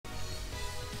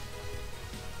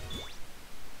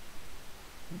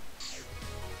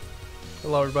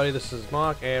Hello everybody, this is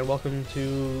Mock, and welcome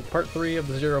to part 3 of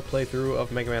the Zero playthrough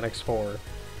of Mega Man X4.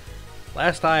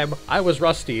 Last time, I was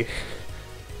rusty.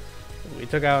 We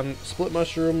took on Split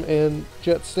Mushroom and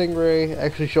Jet Stingray,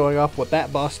 actually showing off what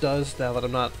that boss does, now that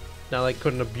I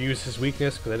couldn't abuse his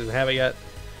weakness because I didn't have it yet.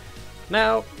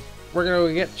 Now, we're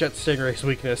gonna get Jet Stingray's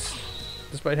weakness,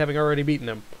 despite having already beaten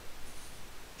him.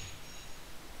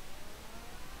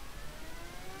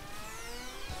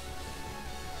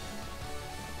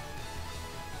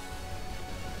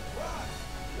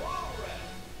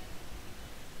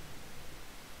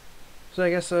 So I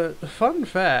guess a fun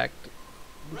fact,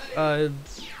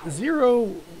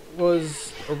 Zero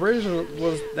was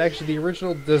actually the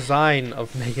original design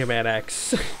of Mega Man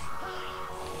X.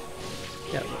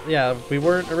 yeah, we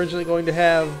weren't originally going to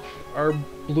have our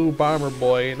blue bomber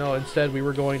boy. No, instead we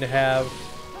were going to have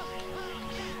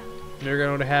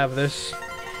this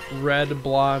red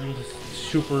blonde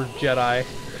super Jedi.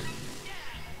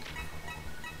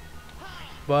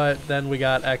 But then we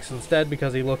got X instead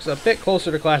because he looks a bit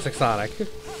closer to classic Sonic.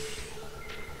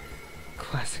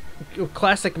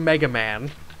 Classic Mega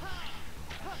Man.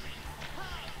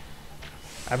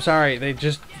 I'm sorry, they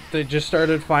just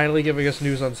started finally giving us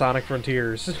news on Sonic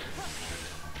Frontiers.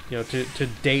 You know, to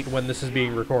date when this is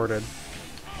being recorded.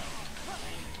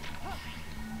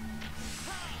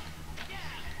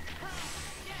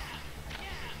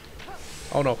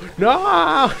 Oh no.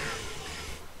 No!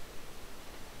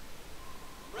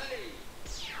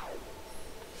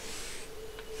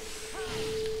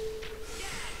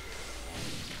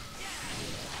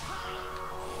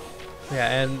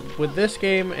 Yeah, and with this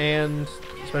game, and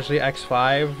especially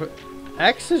X5,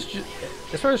 X is just,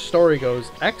 as far as story goes,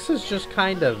 X is just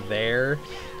kind of there.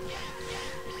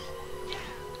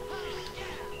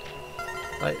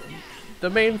 Like, the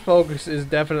main focus is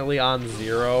definitely on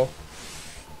Zero.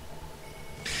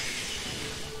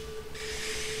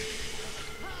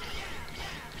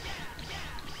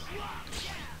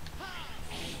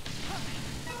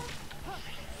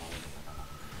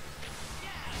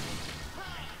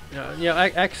 Yeah,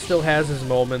 X still has his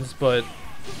moments, but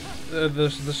the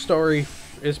story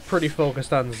is pretty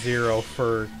focused on Zero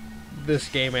for this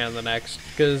game and the next.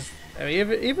 Because I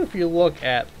mean, even if you look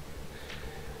at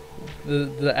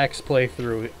the X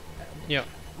playthrough, you know,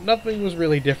 nothing was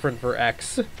really different for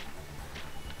X.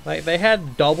 Like, they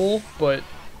had Double, but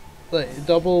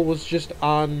Double was just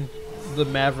on the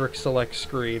Maverick select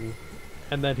screen,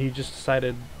 and then he just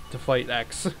decided to fight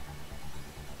X.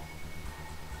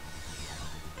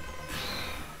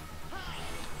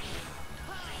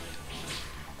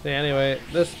 So anyway,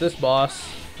 this boss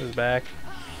is back.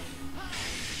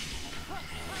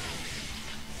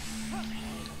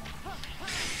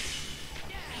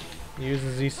 He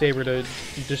uses Z-Saber to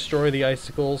destroy the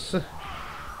icicles.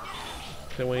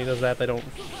 So when he does that, they don't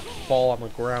fall on the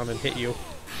ground and hit you.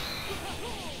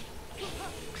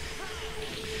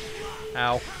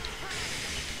 Ow.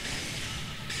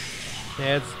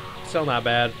 Yeah, it's still not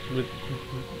bad with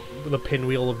the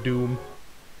pinwheel of doom.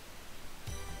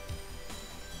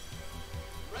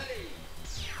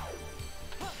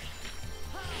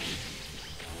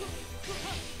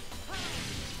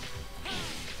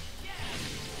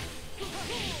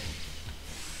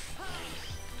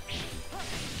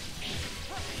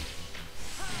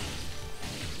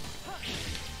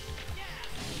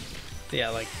 Yeah,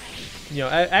 like, you know,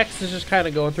 X is just kind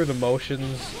of going through the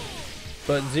motions,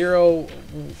 but Zero,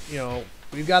 you know,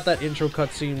 we've got that intro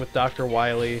cutscene with Dr.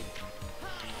 Wily.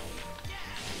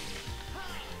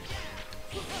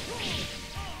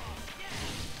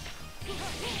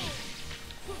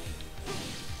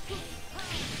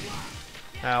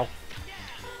 Ow.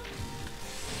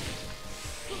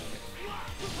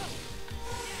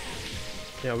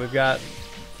 You know, we have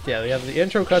the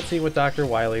intro cutscene with Dr.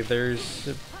 Wily. There's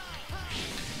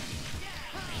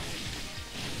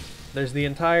the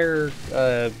entire,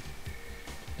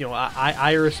 you know,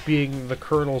 Iris being the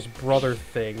Colonel's brother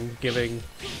thing, giving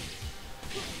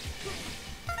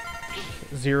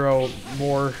Zero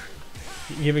and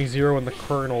the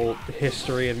Colonel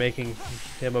history and making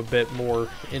him a bit more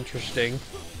interesting.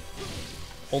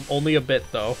 Only a bit,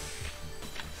 though.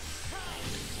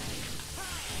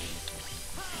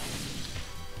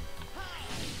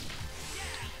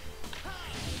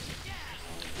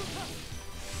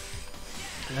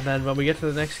 And then when we get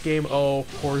to the next game, oh,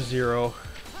 poor Zero.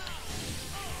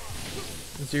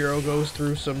 Zero goes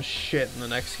through some shit in the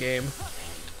next game.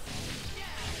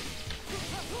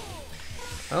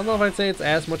 I don't know if I'd say it's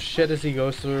as much shit as he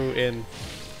goes through in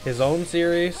his own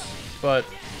series, but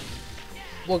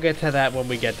we'll get to that when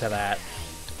we get to that.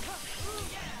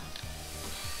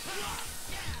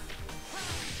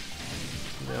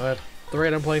 You know what? the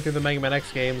rate I'm playing through the Mega Man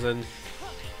X games and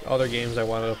other games I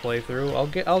wanted to play through,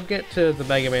 I'll get to the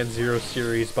Mega Man Zero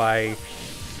series by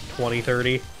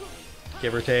 2030,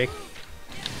 give or take.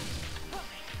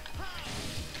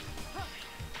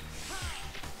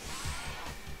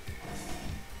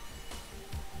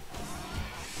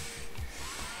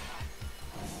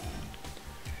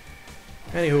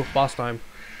 Anywho, boss time.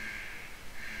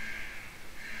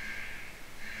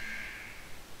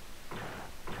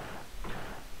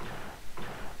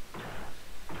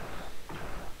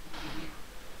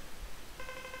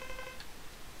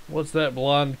 What's that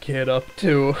blonde kid up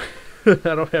to? I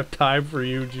don't have time for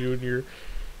you, Junior.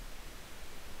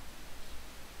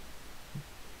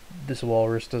 This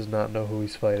walrus does not know who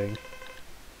he's fighting.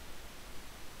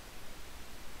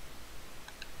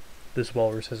 This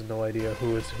walrus has no idea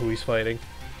who he's fighting.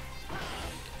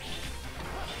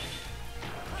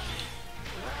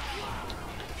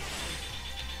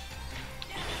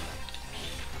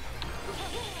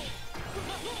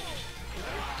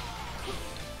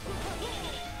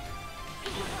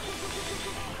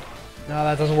 No,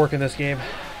 that doesn't work in this game.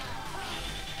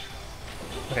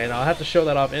 Okay, now I'll have to show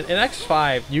that off. In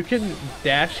X5, you can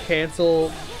dash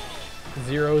cancel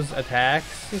Zero's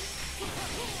attacks.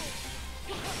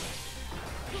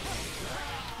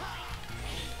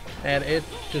 And it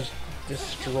just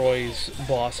destroys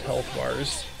boss health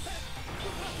bars.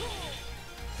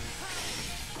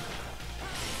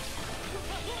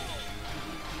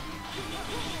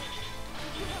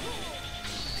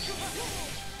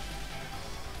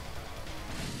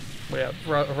 But yeah,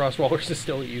 Frost Walrus is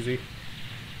still easy.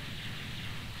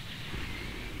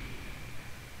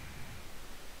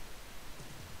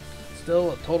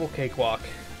 Still a total cakewalk.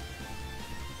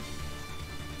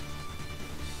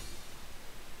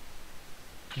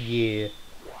 Yeah.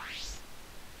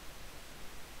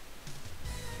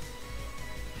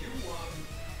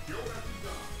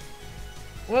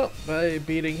 Well, by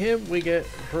beating him, we get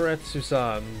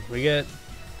Furetsu-san. We get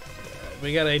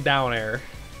a down air.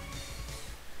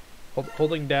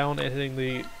 Holding down and hitting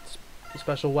the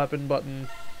special weapon button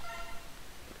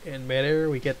in midair,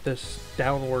 we get this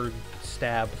downward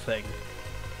stab thing.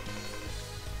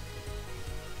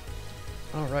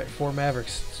 Alright, 4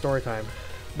 Mavericks, story time.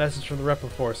 Message from the Repo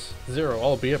Force. Zero,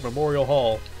 I'll be at Memorial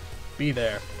Hall. Be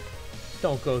there.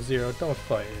 Don't go, Zero, don't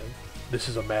fight him. This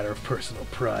is a matter of personal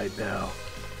pride now.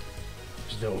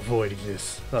 There's no avoiding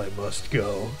this. I must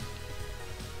go.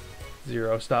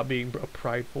 Zero, stop being a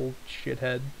prideful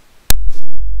shithead.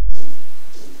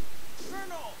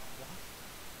 Colonel!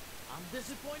 I'm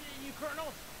disappointed in you,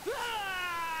 Colonel.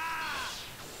 Ah!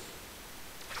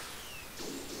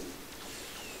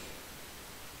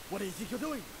 What is it you're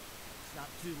doing? It's not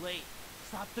too late.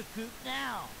 Stop the coup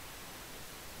now.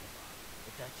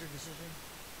 If that's your decision,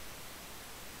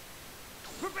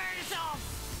 prepare yourself!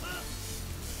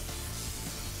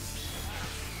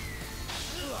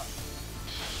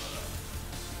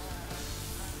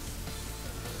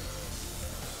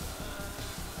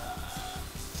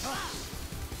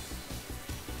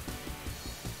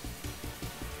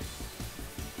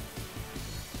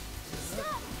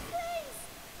 Stop, please!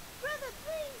 Brother,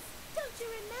 please! Don't you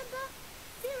remember?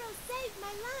 Zero saved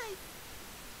my life.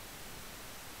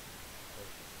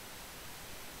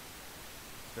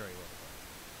 Very well done.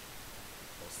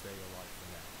 I'll stay alive for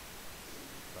now.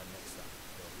 But next time,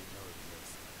 there'll be no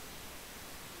erase.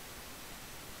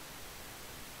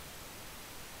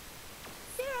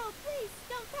 Zero, please,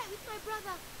 don't fight with my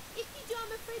brother. If you do,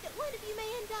 I'm afraid that one of you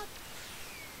may end up...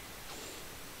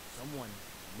 Someone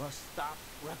must stop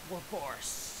Repo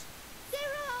Force.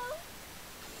 Zero!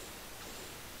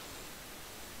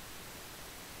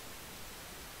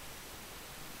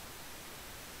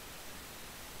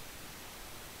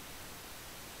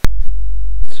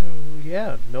 So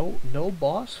yeah, no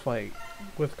boss fight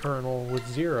with Colonel with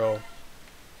Zero.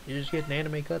 You just get an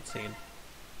anime cutscene.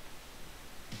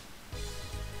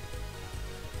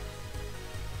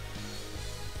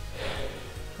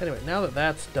 Anyway, now that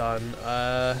that's done,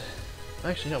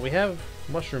 actually no, we have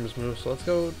Mushrooms move, so let's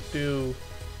go do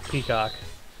Peacock.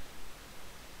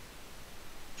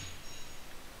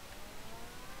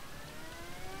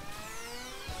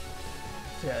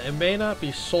 Yeah, it may not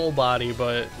be Soul Body,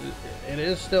 but it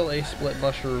is still a split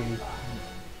mushroom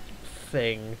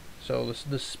thing. So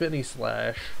the spinny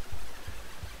slash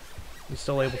is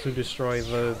still able to destroy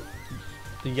the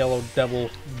yellow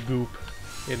devil goop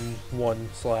in one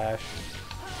slash.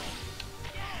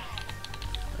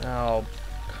 Oh,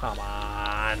 come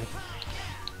on.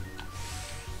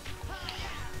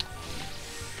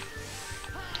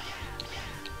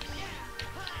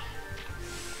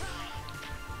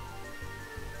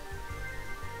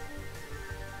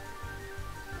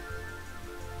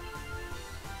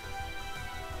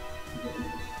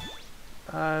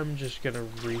 I'm just gonna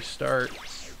restart.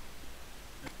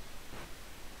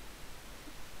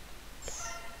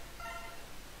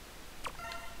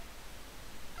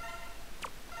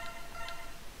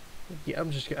 Yeah,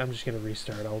 I'm just gonna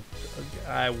restart.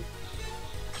 I'm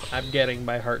getting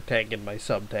my heart tank and my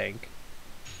sub tank.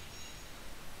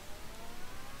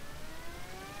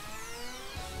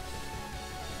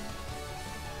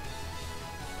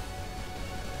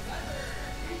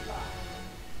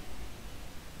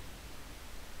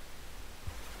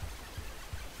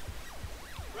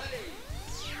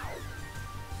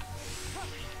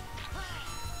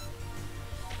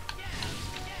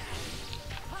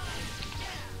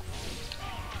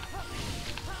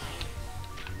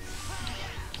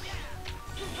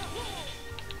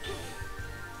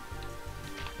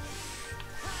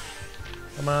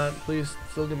 Come on, please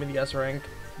still give me the S rank.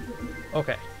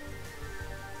 Okay.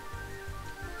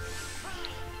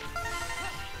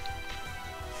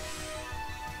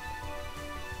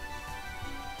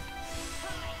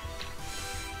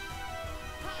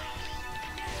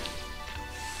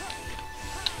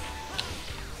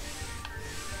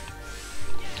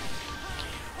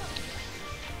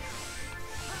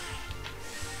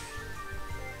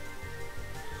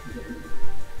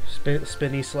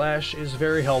 Spinny slash is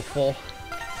very helpful.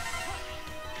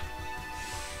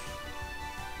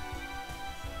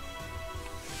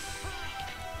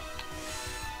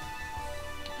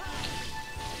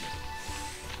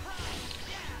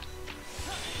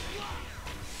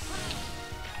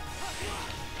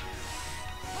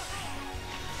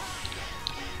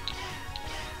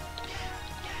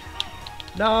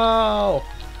 No!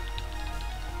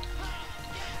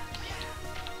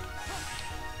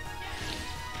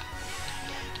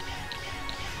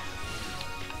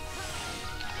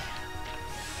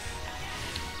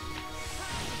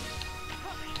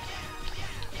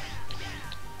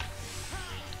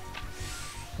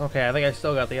 Okay, I think I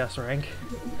still got the S rank.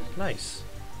 Nice.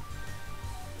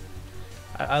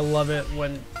 I love it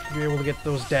when you're able to get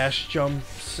those dash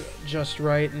jumps just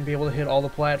right and be able to hit all the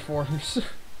platforms.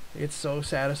 It's so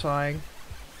satisfying.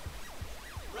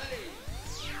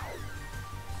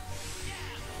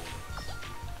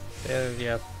 And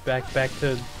yeah, back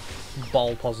to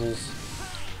ball puzzles.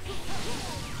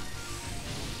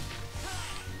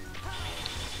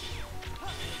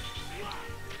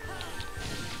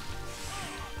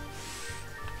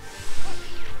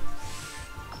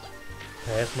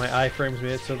 Okay, if my iframes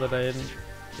made it so that I didn't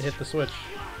hit the switch.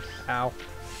 Ow.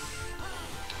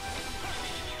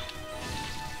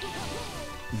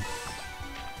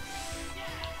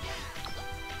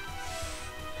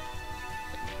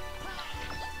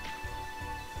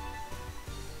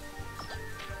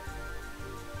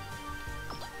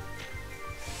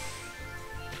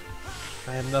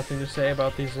 I have nothing to say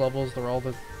about these levels. They're all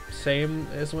the same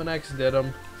as when X did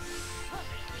them.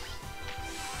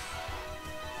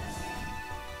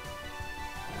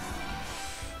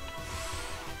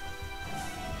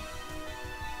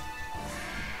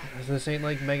 This ain't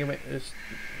like this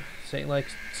ain't like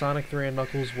Sonic 3 and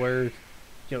Knuckles where, you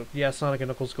know, yeah, Sonic and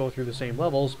Knuckles go through the same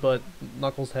levels, but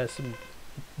Knuckles has some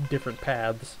different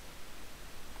paths.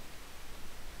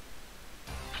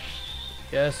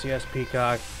 Yes, yes,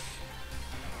 Peacock.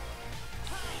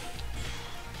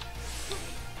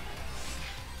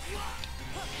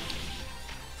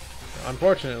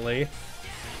 Unfortunately,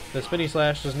 the spinny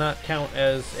slash does not count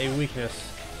as a weakness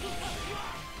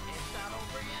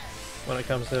when it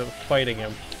comes to fighting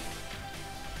him.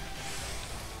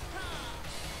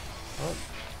 Oh.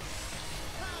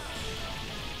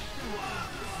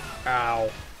 Ow.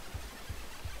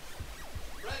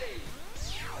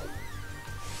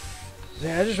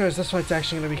 Yeah, I just realized this fight's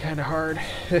actually going to be kind of hard.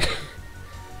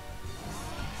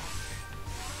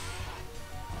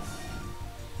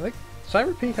 Like,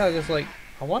 Cyber Peacock is like,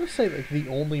 I want to say like the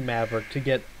only Maverick to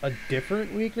get a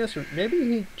different weakness, or maybe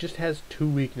he just has two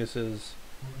weaknesses.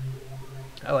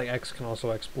 Like X can also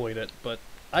exploit it, but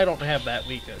I don't have that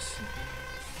weakness.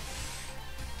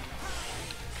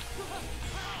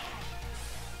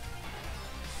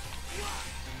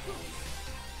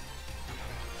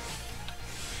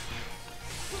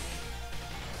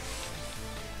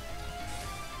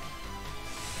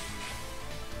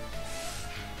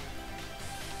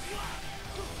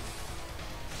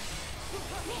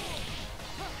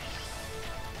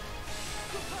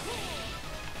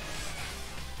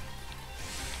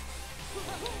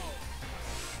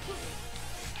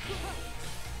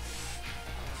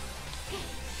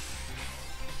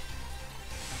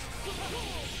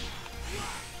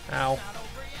 Ow.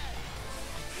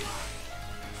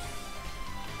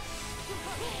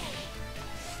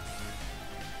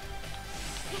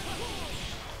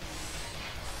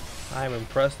 I'm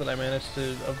impressed that I managed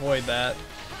to avoid that.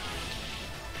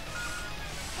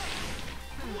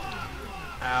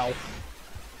 Ow.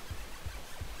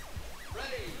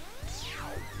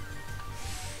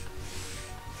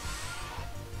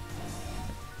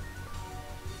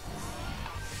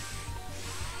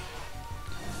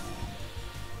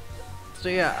 So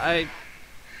yeah,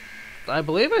 I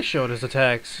believe I showed his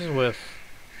attacks with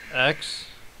X.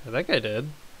 I think I did.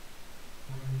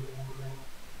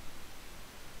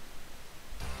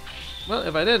 Well,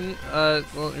 if I didn't,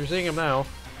 well, you're seeing him now.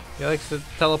 He likes to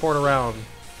teleport around.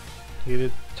 He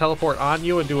either teleport on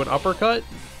you and do an uppercut,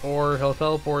 or he'll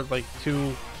teleport like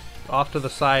off to the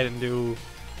side and do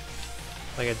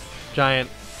like a giant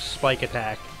spike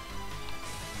attack.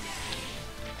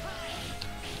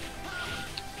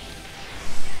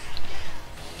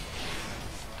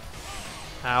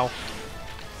 Ow.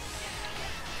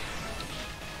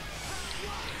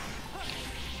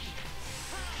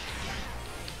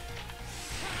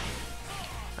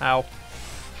 Ow.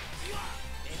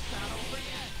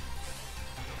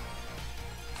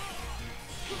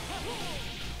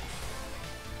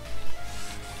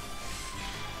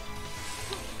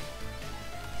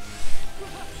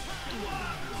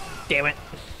 Damn it.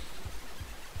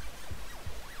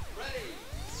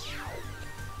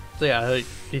 So yeah,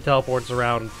 he teleports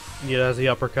around. He does the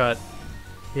uppercut.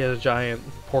 He has a giant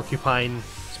porcupine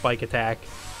spike attack.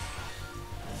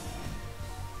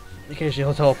 Occasionally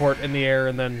he'll teleport in the air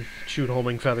and then shoot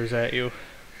homing feathers at you.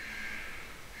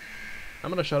 I'm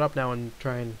gonna shut up now and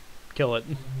try and kill it.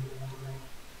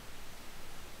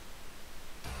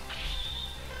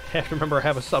 Have to remember I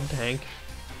have a sub-tank.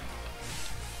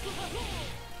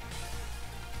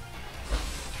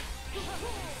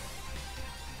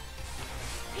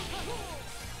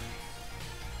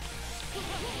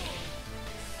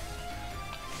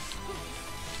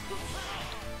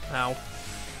 Ow.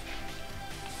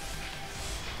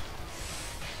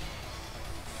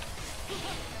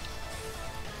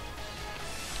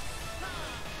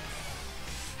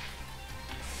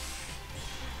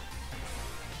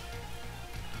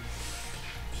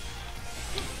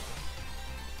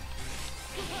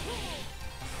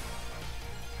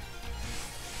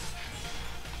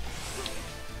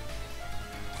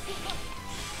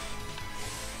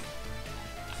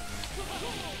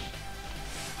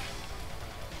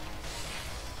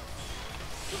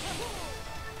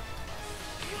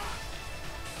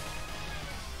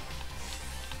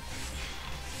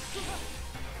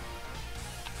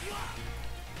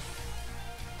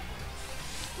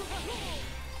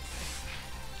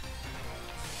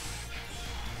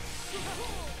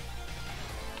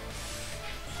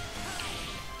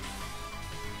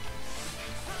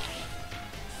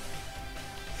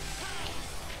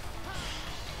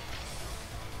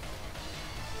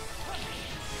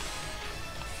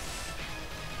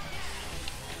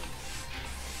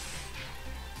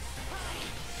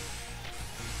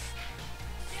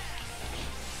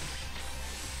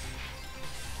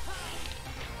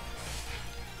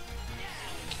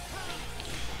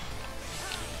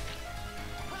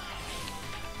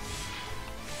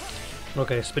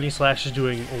 Okay, Spinny Slash is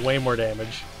doing way more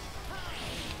damage.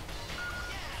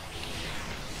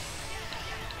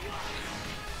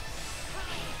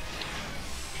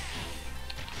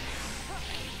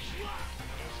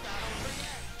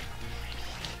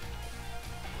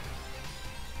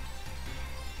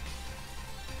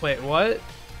 Wait, what?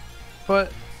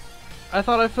 But I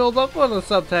thought I filled up one of the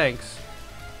sub-tanks.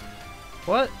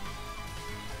 What?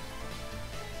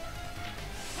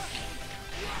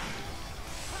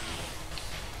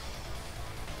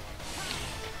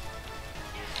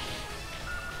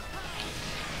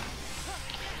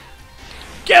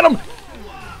 Get him!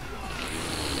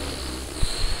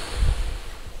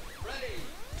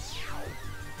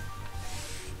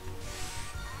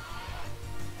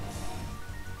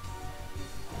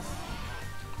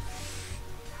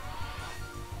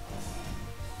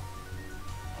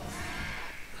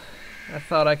 I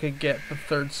thought I could get the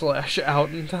third slash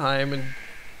out in time and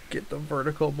get the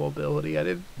vertical mobility. I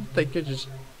didn't think I'd just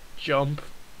jump.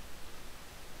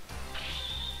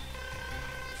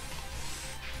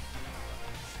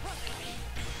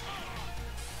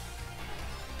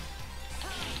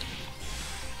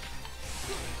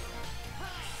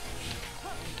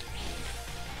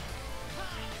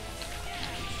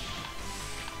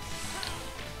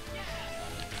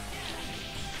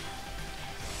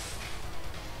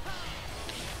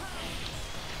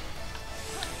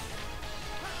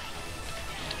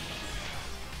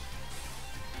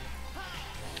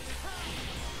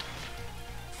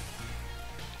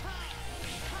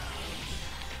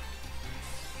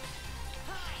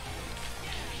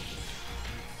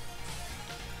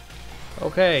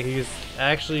 Okay, he's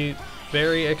actually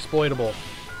very exploitable.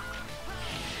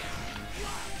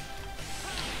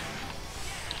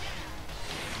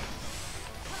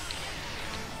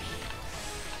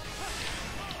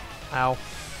 Ow.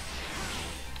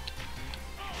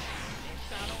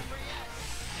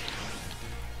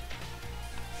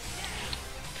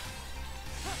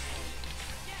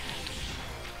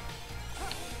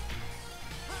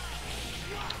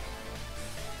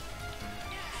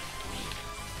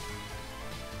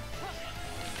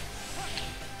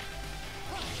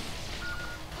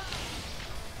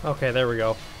 Okay, there we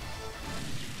go.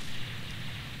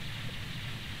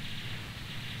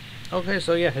 Okay,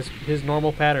 so yeah, his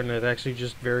normal pattern is actually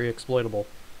just very exploitable.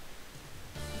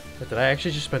 But did I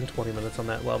actually just spend 20 minutes on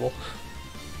that level?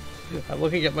 I'm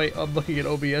looking at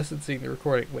OBS and seeing the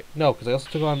recording. Wait, no, because I also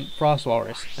took on Frost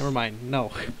Walrus. Never mind.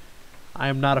 No, I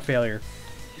am not a failure.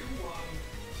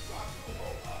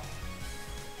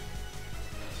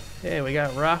 Hey, we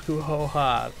got Raku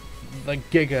Hoha, the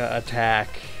Giga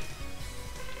Attack.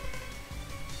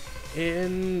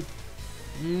 In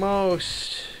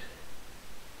most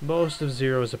of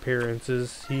Zero's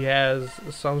appearances, he has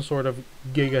some sort of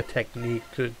Giga technique,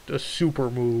 a super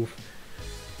move.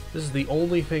 This is the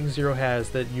only thing Zero has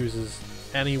that uses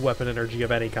any weapon energy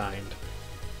of any kind.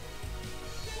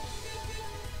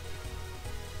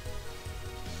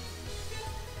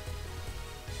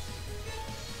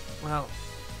 Well,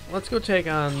 let's go take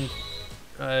on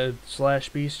Slash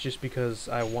Beast just because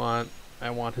I want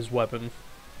his weapon.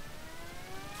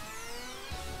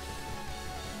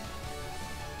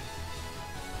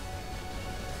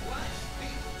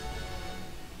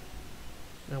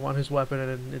 I want his weapon,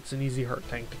 and it's an easy heart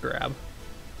tank to grab.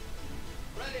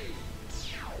 Ready.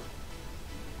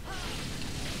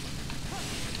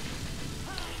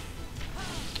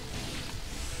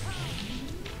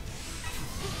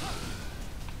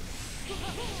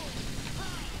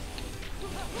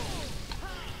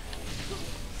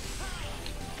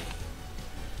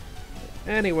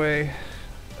 Anyway,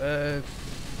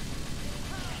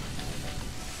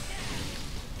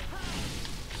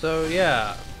 so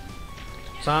yeah,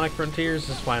 Sonic Frontiers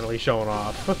is finally showing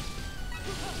off.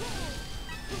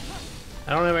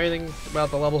 I don't have anything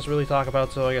about the levels to really talk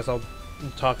about, so I guess I'll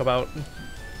talk about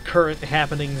current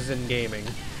happenings in gaming.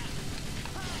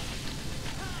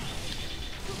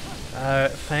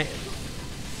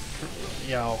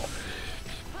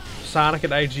 Sonic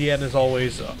and IGN is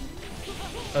always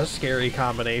a scary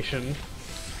combination.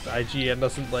 IGN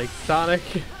doesn't like Sonic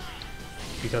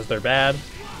because they're bad.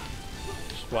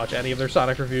 Just watch any of their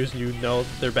Sonic reviews and you know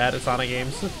they're bad at Sonic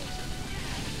games.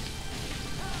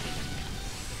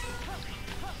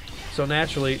 So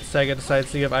naturally, Sega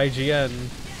decides to give IGN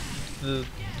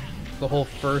the whole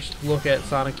first look at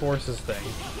Sonic Forces thing.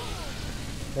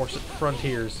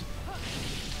 Frontiers.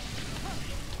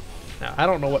 Now, I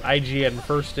don't know what IGN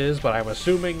first is, but I'm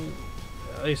assuming,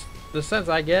 at least the sense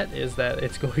I get, is that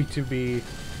it's going to be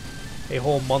a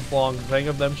whole month-long thing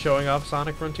of them showing off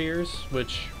Sonic Frontiers,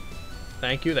 which,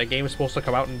 thank you, that game is supposed to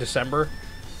come out in December.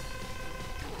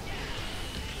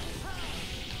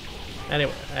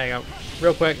 Anyway, hang on.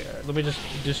 Real quick, let me just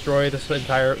destroy this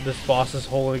boss's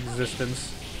whole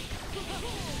existence.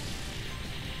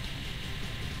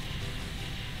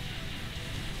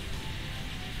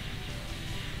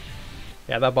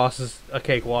 Yeah, that boss is a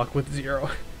cakewalk with Zero.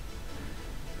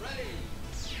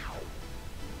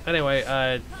 Anyway,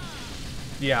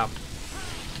 yeah.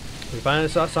 We finally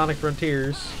saw Sonic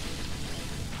Frontiers.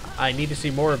 I need to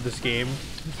see more of this game.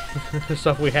 The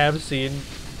stuff we have seen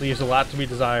leaves a lot to be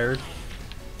desired.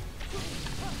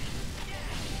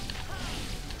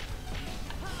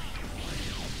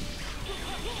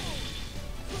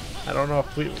 I don't know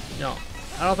if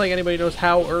I don't think anybody knows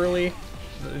how early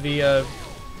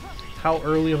how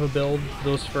early of a build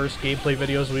those first gameplay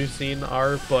videos we've seen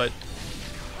are, but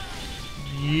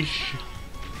yeesh.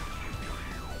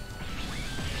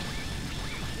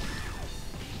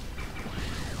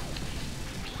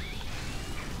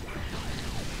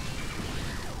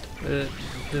 It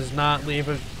does not leave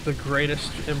the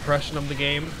greatest impression of the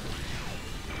game.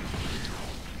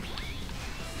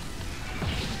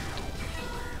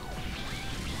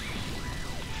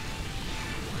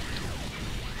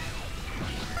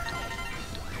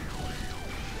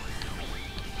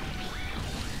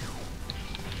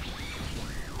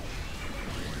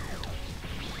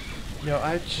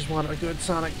 I just want a good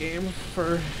Sonic game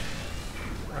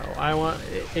I want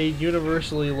a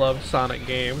universally loved Sonic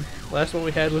game. Last one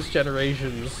we had was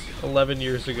Generations, 11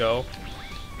 years ago.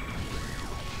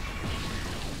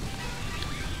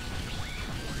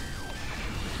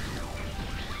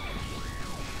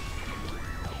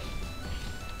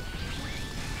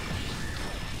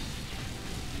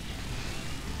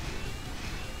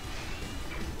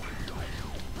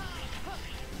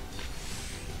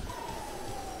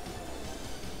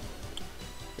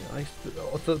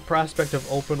 Like the prospect of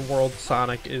open world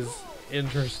Sonic is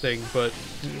interesting, but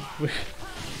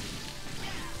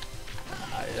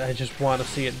I just want to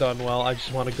see it done well. I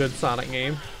just want a good Sonic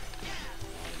game.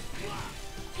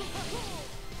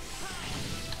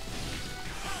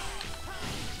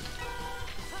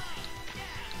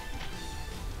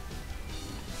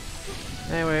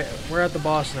 Anyway, we're at the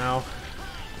boss now.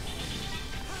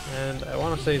 And I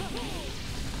want to say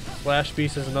Slash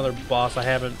Beast is another boss I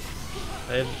didn't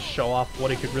show off what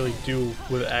he could really do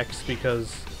with X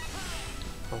because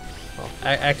well,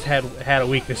 X had a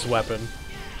weakness weapon.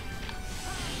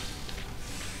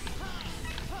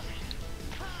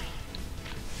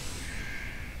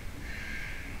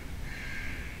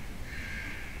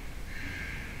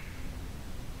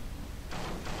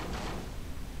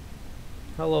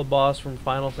 Hello, boss from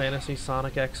Final Fantasy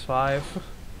Sonic X5.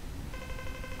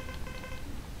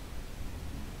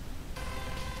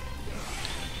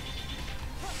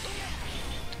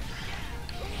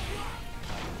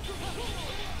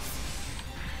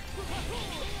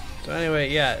 So anyway,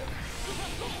 yeah.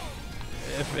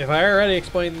 If I already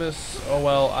explained this, oh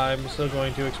well, I'm still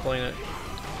going to explain it.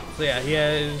 So yeah, he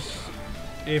has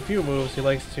a few moves. He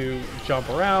likes to jump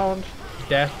around,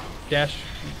 dash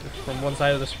from one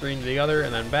side of the screen to the other,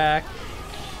 and then back.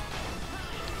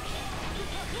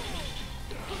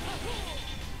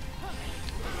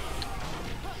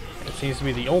 It seems to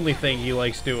be the only thing he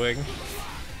likes doing.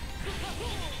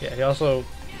 Yeah, he also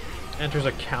enters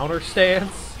a counter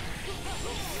stance,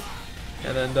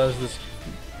 and then does this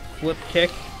flip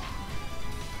kick,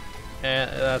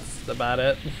 and that's about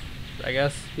it. I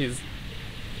guess he's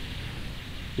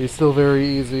still very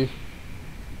easy.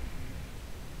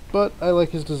 But I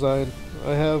like his design.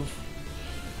 I have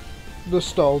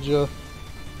nostalgia.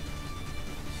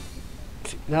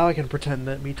 Now I can pretend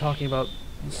that me talking about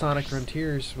Sonic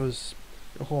Frontiers was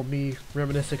me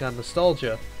reminiscing on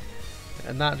nostalgia,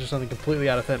 and not just something completely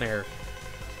out of thin air.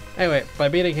 Anyway, by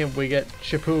beating him, we get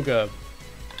Chipuga.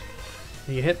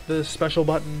 You hit the special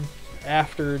button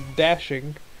after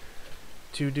dashing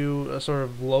to do a sort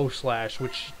of low slash,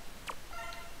 which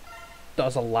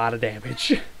does a lot of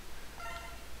damage.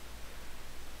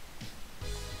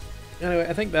 Anyway,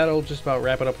 I think that'll just about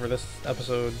wrap it up for this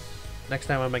episode. Next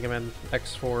time on Mega Man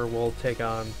X4, we'll take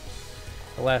on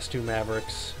the last two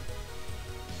Mavericks,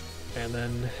 and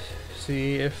then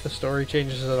see if the story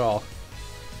changes at all.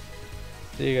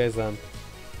 See you guys then.